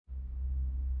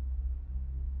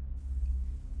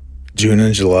June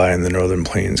and July in the northern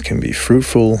plains can be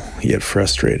fruitful, yet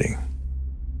frustrating.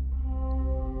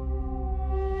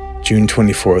 June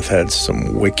 24th had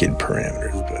some wicked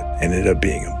parameters, but ended up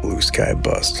being a blue sky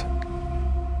bust.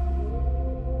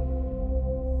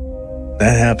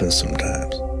 That happens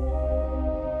sometimes.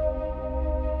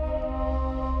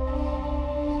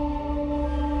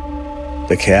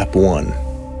 The cap won.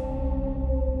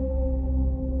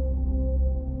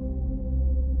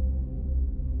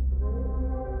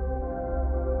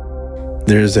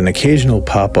 There's an occasional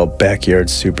pop-up backyard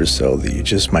supercell that you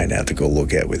just might have to go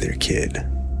look at with your kid.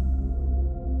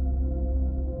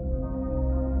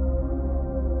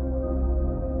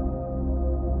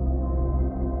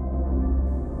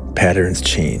 Patterns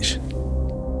change.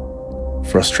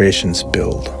 Frustrations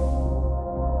build.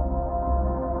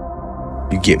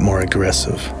 You get more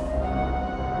aggressive.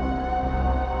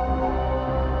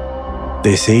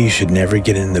 They say you should never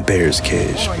get in the bear's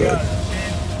cage, but,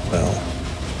 well,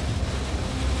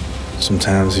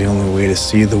 sometimes the only way to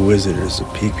see the wizard is to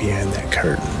peek behind that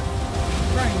curtain.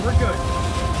 Brian, we're good.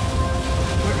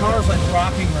 My car's like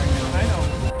rocking right now.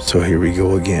 I know. So here we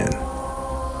go again,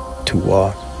 to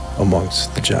walk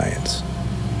amongst the giants.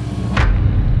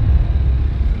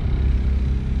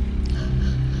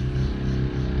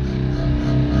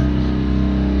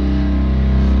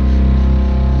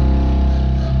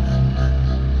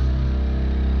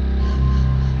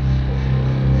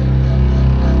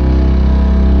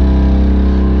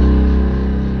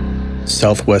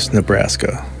 Southwest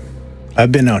Nebraska.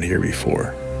 I've been out here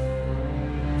before.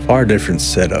 Far different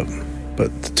setup,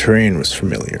 but the terrain was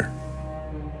familiar.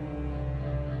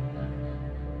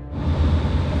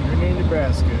 You're in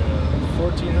Nebraska,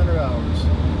 1,400 hours.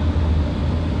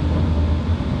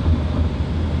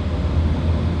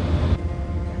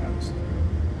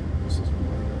 This is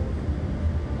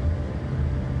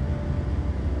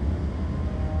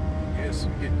I guess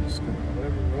we get just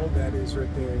whatever road that is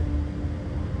right there.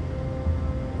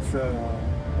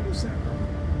 What is that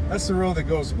road? That's the road that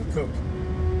goes to McCook.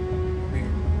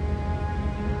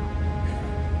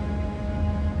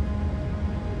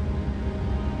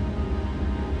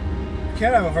 I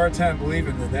can't have a hard time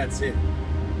believing that that's it.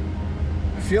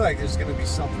 I feel like there's going to be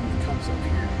something that comes up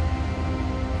here.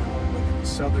 Like in the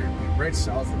southern, like right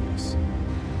south of us.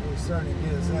 We're starting to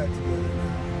get us that together now.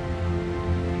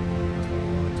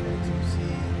 21, 22Z.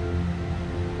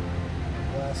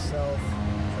 Blast south.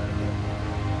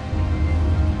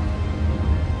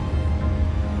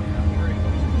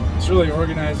 It's really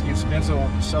organized against Menzo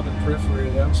on the southern periphery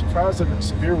of that. I'm surprised at the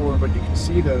Severe-Warned, but you can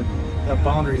see that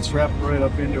boundary is wrapped right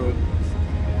up into it.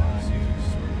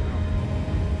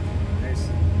 Nice.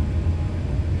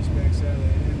 Nice backside of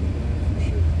that end, for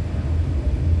sure.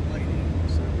 Lighting,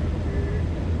 sun right there.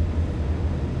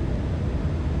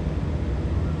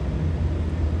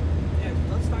 Yeah,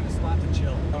 let's find a spot to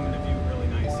chill. Coming to view really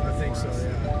nice. I think so,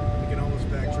 yeah. We can almost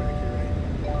backtrack here, right?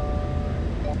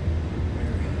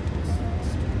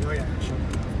 Oh yeah, shut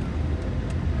that off now.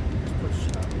 Just push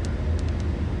stop here.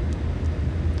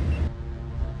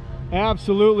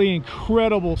 Absolutely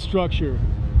incredible structure.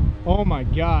 Oh my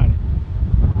god.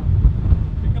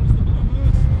 Here comes the blue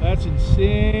moose. That's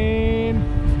insane.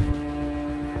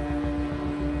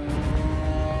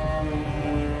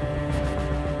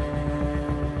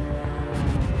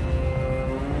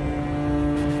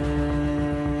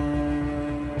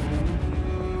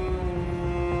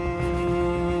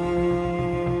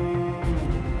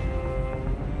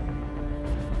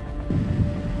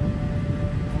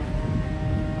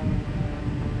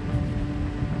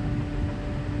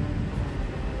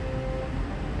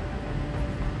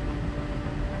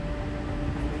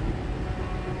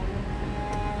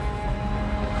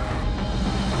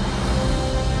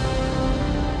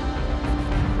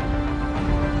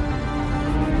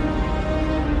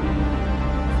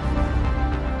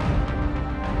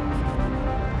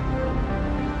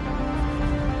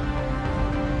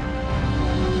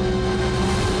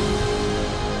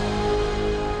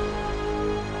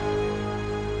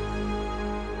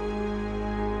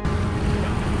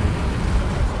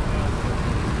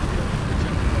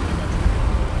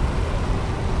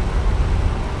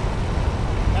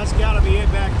 That's gotta be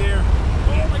it back there.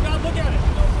 Oh my god, look at it!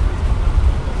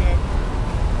 Okay.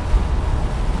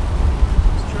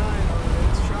 It's trying already,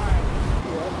 it's trying.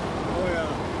 Oh yeah.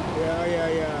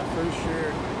 Yeah, for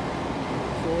sure.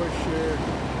 For sure.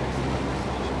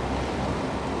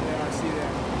 Yeah, I see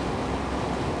that.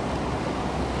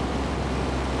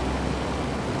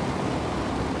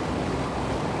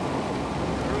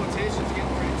 The rotation's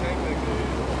getting pretty tight back there.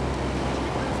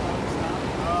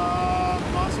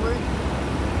 Possibly.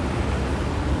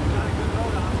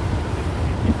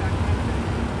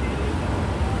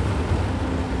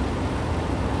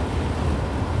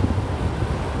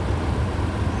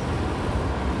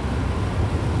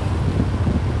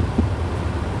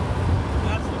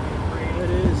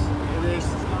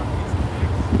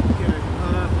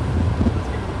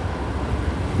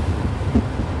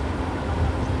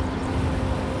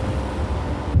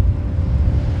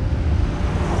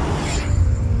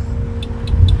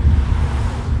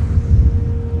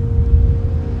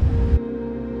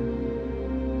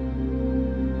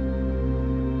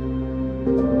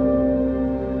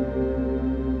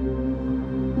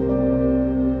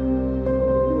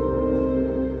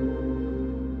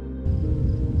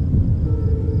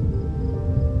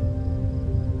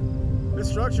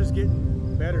 structure's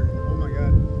getting better. Oh my god.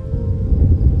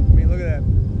 I mean, look at that.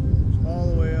 It's all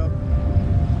the way up.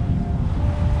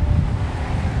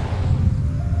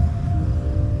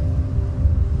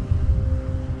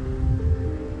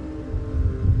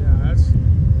 Yeah, that's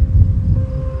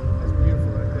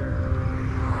beautiful right there.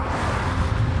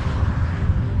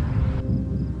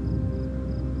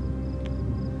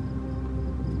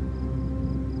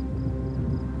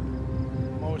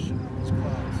 Motion of these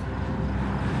clouds.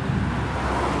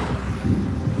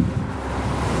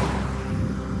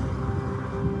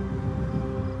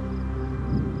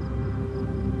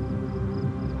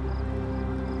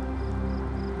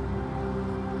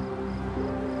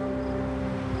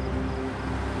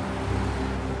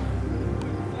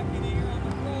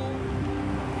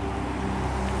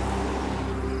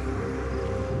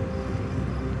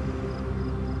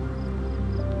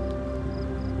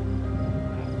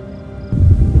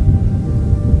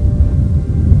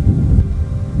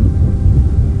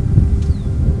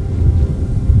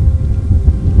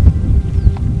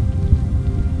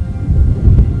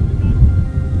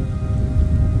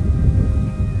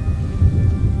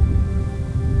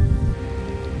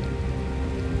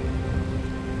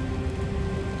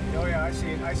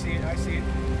 I see it.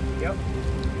 Yep.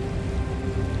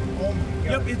 Oh my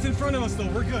god. Yep, it's in front of us though.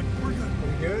 We're good. We're good.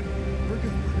 We good? We're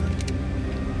good.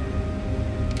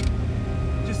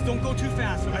 Just don't go too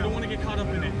fast. I don't want to get caught up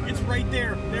in it. It's right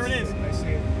there. There it is. I see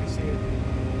it. I see it.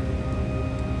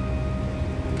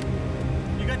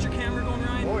 You got your camera going,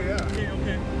 Ryan? Oh yeah. Okay,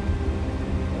 okay.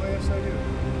 Oh yes, I do.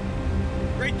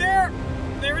 Right there.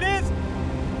 There it is.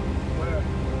 Where?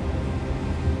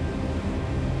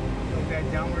 Like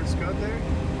that downward scud there?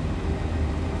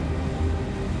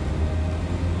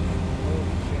 Oh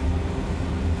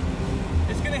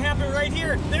shit. It's gonna happen right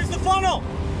here. There's the funnel.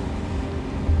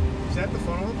 Is that the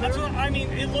funnel up there? That's what I mean.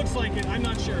 It looks like it. I'm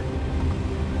not sure.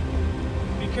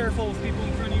 Be careful with people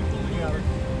in front of you pulling you over.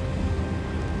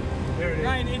 There it is.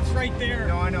 Ryan, it's right there.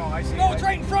 No, I know. I see it. No, it's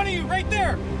right in front of you. Right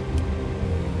there.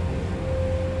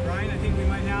 Ryan, I think we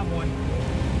might have one.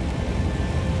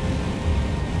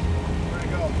 Where'd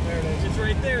it go? There it is. It's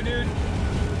right there, dude.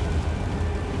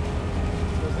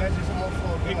 So is that just all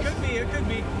full of It dust? could be. It could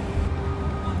be.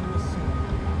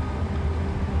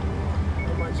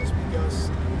 It might just be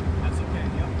dust. That's okay.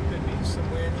 Yep, could be. Some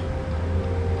wind.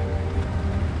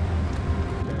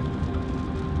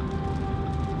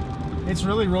 It's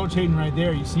really rotating right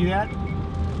there. You see that?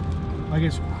 Like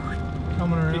it's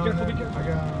coming around. Be careful, there. be careful. I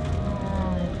got.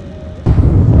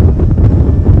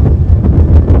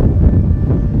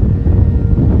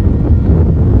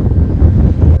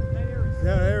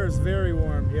 That air is very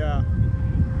warm. Yeah.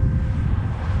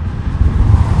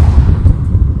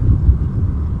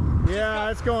 Yeah,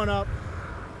 it's going up.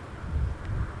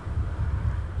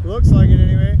 Looks like it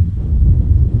anyway.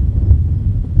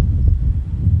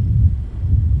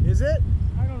 Is it?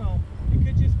 I don't know. It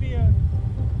could just be a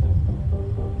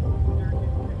dirt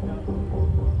getting picked up.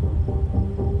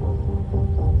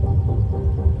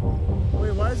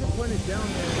 Wait, why is it pointed down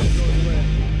there when it goes away?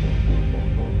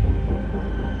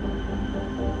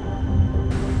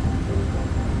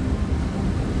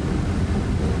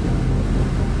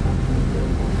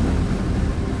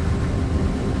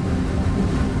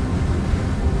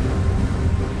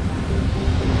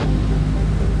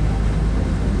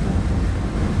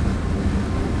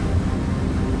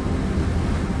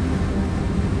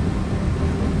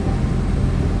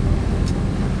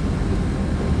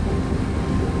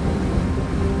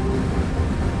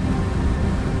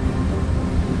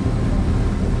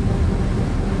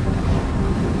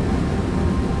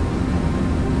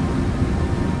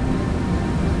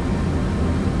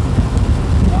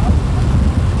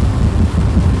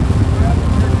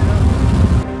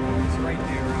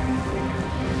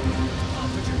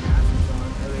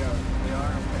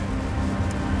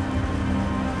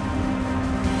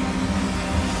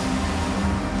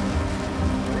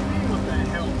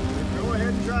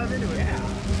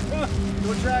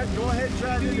 Go ahead and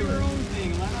drive into Do your it. own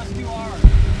thing. Let us do ours.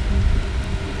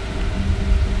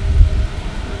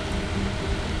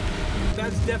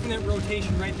 That's definite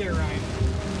rotation right there, Ryan.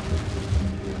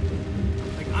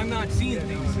 Like, I'm not seeing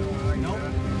things. Nope.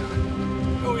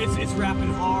 Oh, it's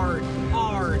wrapping hard.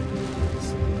 Hard.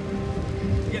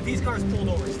 Yeah, these cars pulled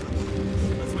over stuff.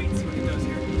 Let's wait and see what it does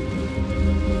here.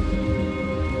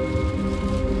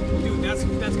 Dude,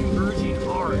 that's converging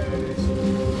hard. Yeah, it is.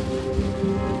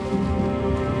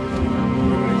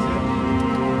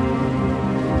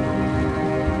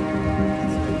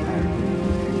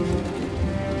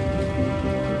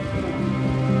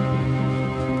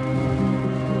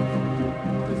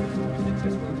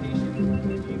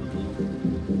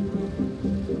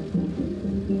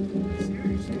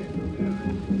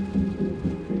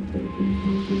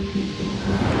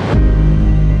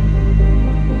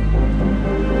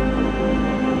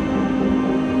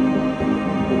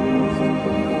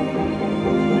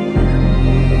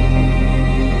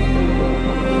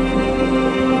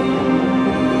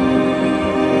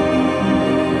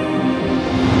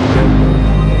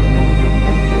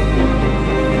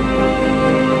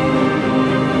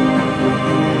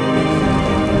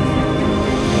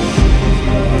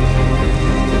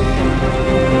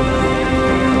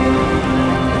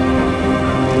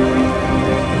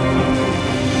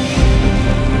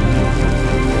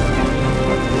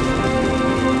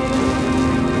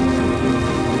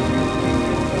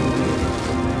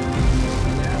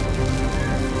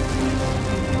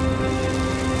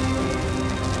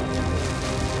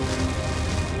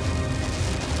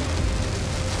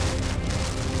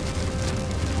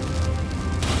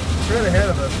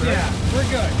 of us, right? Yeah, we're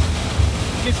good.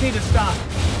 Just need to stop.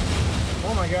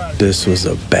 Oh my God. This was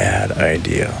a bad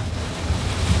idea.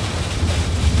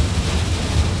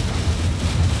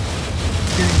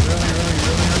 It's getting really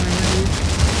windy.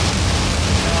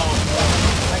 No,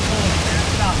 I told you, man,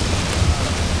 stop.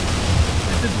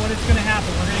 This is what it's gonna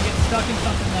happen. We're gonna get stuck in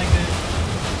something like this,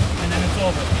 and then it's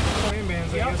over. Rain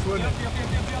bands, I guess, wouldn't it?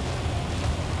 Yep.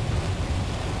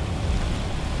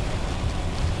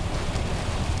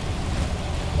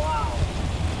 Wow.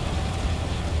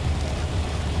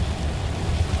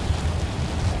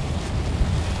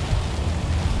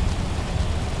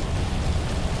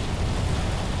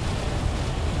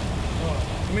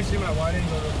 Let me see my wide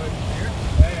angle real quick. Here?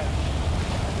 Yeah.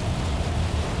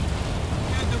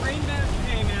 Dude, the rain bands,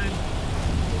 hey man,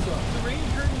 the rain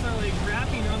curtains are like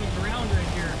wrapping on the ground right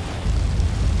here.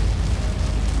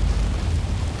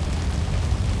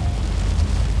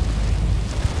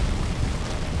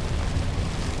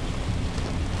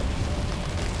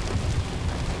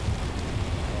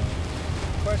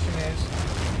 Question is,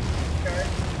 okay,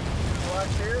 we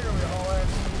watch here or we haul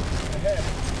ass ahead?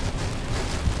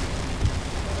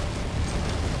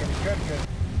 Good.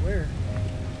 Weird.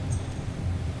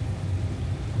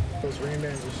 Those rain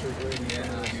bands are circulating. Yeah,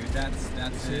 dude,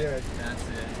 that's See it. it? That's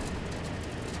it.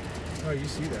 Oh, you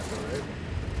see that though, right?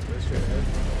 Right straight ahead.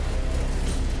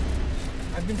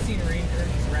 I've been seeing rain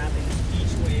curtains wrapping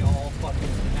each way all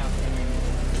fucking afternoon.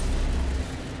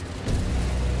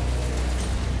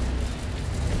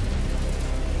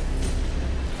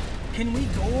 Can we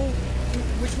go?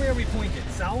 Which way are we pointed?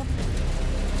 South?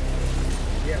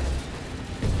 Yes.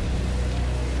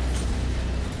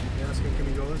 You asking, can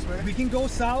we go this way? We can go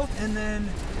south and then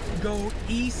go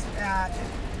east at,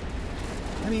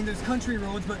 I mean, there's country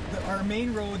roads, but our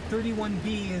main road,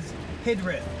 31B, is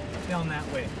Hidrith down that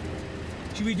way.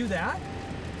 Should we do that?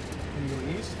 Can you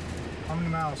go east? How many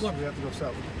miles Look. do we have to go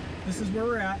south? This is where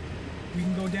we're at. We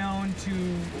can go down to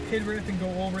Hidrith and go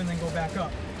over and then go back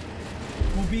up.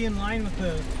 We'll be in line with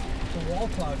the wall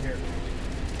cloud here.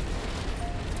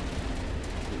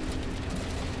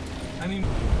 I mean,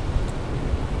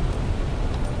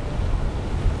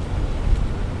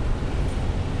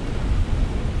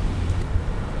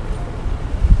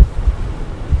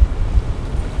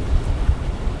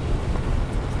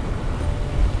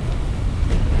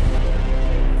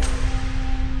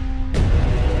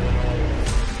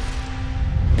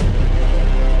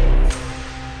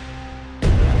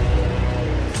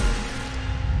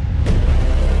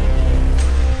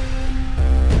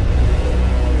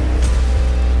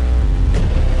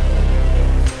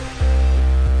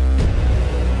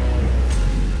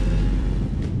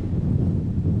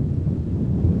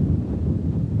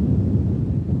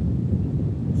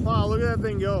 Wow, look at that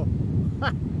thing go.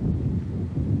 right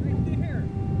there.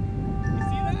 You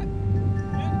see that?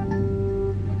 Yeah.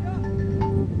 Look up.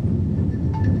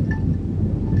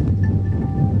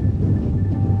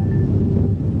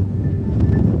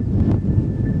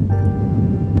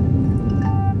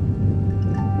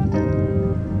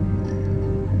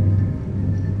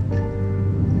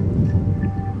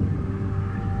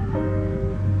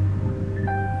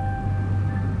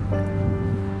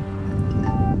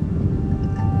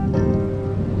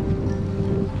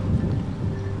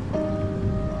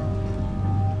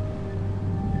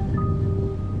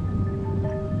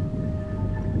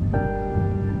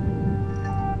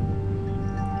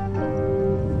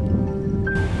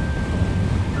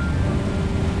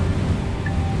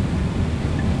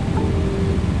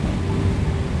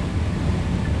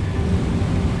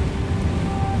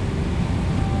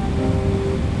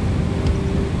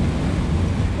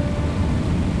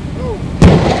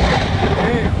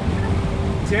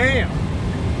 Damn.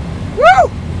 Woo!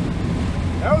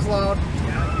 That was loud.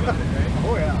 Yeah, you got it, right?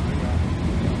 Oh yeah,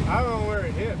 I don't know where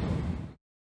it hit.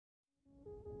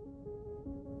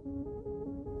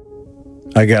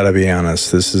 I gotta be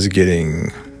honest, this is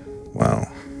getting, well,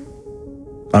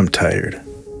 I'm tired.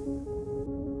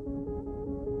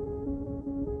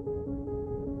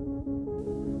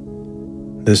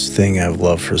 This thing I've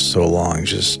loved for so long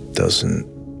just doesn't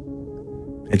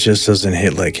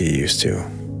hit like it used to.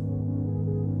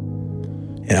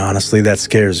 And honestly, that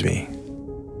scares me.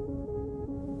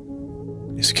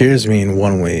 It scares me in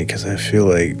one way because I feel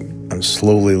like I'm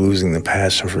slowly losing the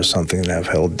passion for something that I've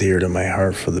held dear to my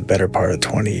heart for the better part of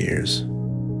 20 years.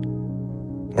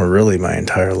 Or really my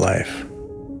entire life.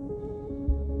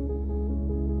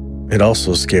 It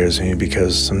also scares me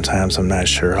because sometimes I'm not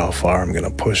sure how far I'm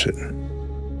gonna push it.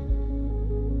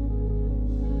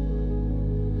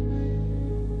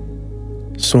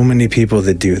 So many people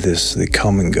that do this, they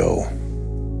come and go.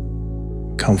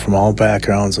 come from all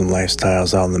backgrounds and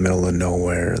lifestyles out in the middle of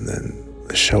nowhere, and then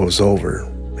the show's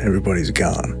over. Everybody's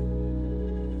gone.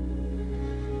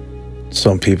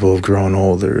 Some people have grown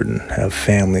older and have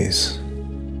families.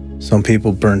 Some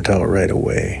people burnt out right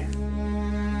away.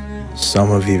 Some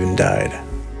have even died.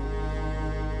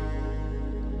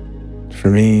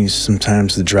 For me,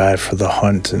 sometimes the drive for the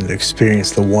hunt and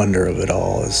experience the wonder of it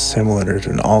all is similar to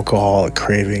an alcoholic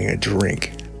craving a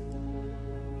drink.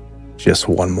 Just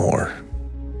one more.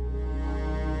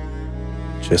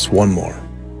 Just one more.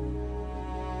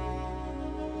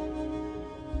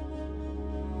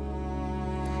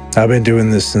 I've been doing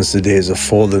this since the days of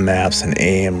folded maps and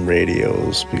AM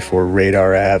radios, before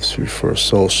radar apps, before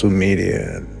social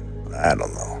media, and I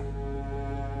don't know.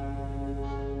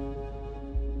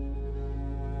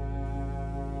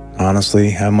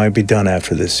 Honestly, I might be done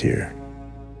after this year.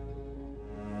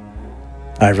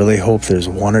 I really hope there's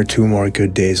 1 or 2 more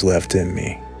good days left in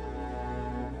me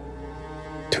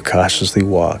to cautiously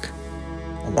walk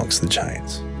amongst the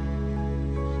giants.